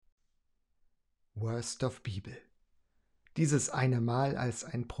Worst of Bibel. Dieses eine Mal, als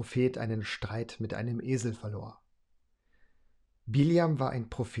ein Prophet einen Streit mit einem Esel verlor. Biljam war ein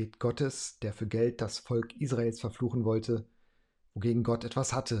Prophet Gottes, der für Geld das Volk Israels verfluchen wollte, wogegen Gott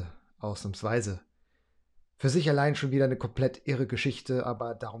etwas hatte, ausnahmsweise. Für sich allein schon wieder eine komplett irre Geschichte,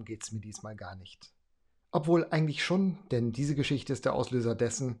 aber darum geht's mir diesmal gar nicht. Obwohl eigentlich schon, denn diese Geschichte ist der Auslöser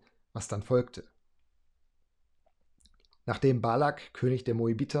dessen, was dann folgte. Nachdem Balak, König der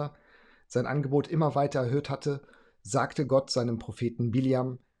Moabiter, sein Angebot immer weiter erhöht hatte, sagte Gott seinem Propheten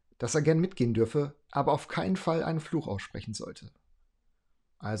Biljam, dass er gern mitgehen dürfe, aber auf keinen Fall einen Fluch aussprechen sollte.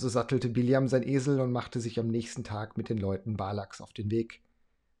 Also sattelte Biljam sein Esel und machte sich am nächsten Tag mit den Leuten Balaks auf den Weg,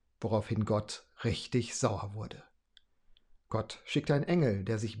 woraufhin Gott richtig sauer wurde. Gott schickte einen Engel,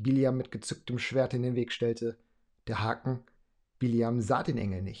 der sich Biljam mit gezücktem Schwert in den Weg stellte. Der Haken: Biljam sah den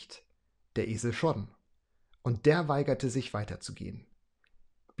Engel nicht, der Esel schon. Und der weigerte sich weiterzugehen.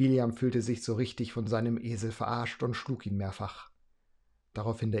 Biljam fühlte sich so richtig von seinem Esel verarscht und schlug ihn mehrfach.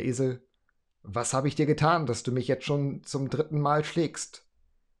 Daraufhin der Esel: Was habe ich dir getan, dass du mich jetzt schon zum 3. Mal schlägst?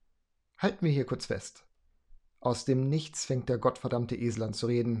 Halten wir hier kurz fest. Aus dem Nichts fängt der gottverdammte Esel an zu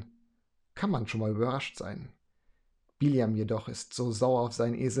reden. Kann man schon mal überrascht sein. Biljam jedoch ist so sauer auf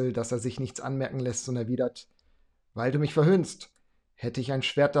seinen Esel, dass er sich nichts anmerken lässt und erwidert: Weil du mich verhöhnst. Hätte ich ein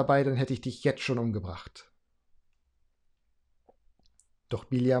Schwert dabei, dann hätte ich dich jetzt schon umgebracht. Doch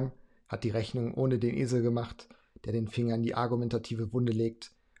Biljam hat die Rechnung ohne den Esel gemacht, der den Finger in die argumentative Wunde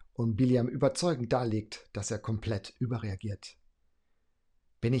legt und Biljam überzeugend darlegt, dass er komplett überreagiert.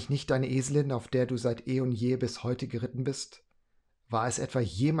 Bin ich nicht deine Eselin, auf der du seit eh und je bis heute geritten bist? War es etwa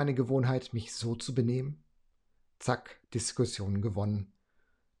je meine Gewohnheit, mich so zu benehmen? Zack, Diskussion gewonnen.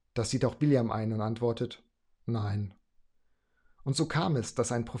 Das sieht auch Biljam ein und antwortet: Nein. Und so kam es,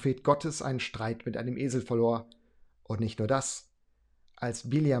 dass ein Prophet Gottes einen Streit mit einem Esel verlor. Und nicht nur das.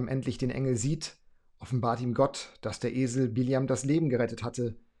 Als Biljam endlich den Engel sieht, offenbart ihm Gott, dass der Esel Biljam das Leben gerettet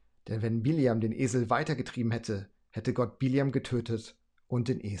hatte. Denn wenn Biljam den Esel weitergetrieben hätte, hätte Gott Biljam getötet und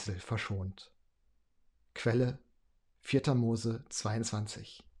den Esel verschont. Quelle 4. Mose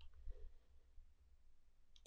 22.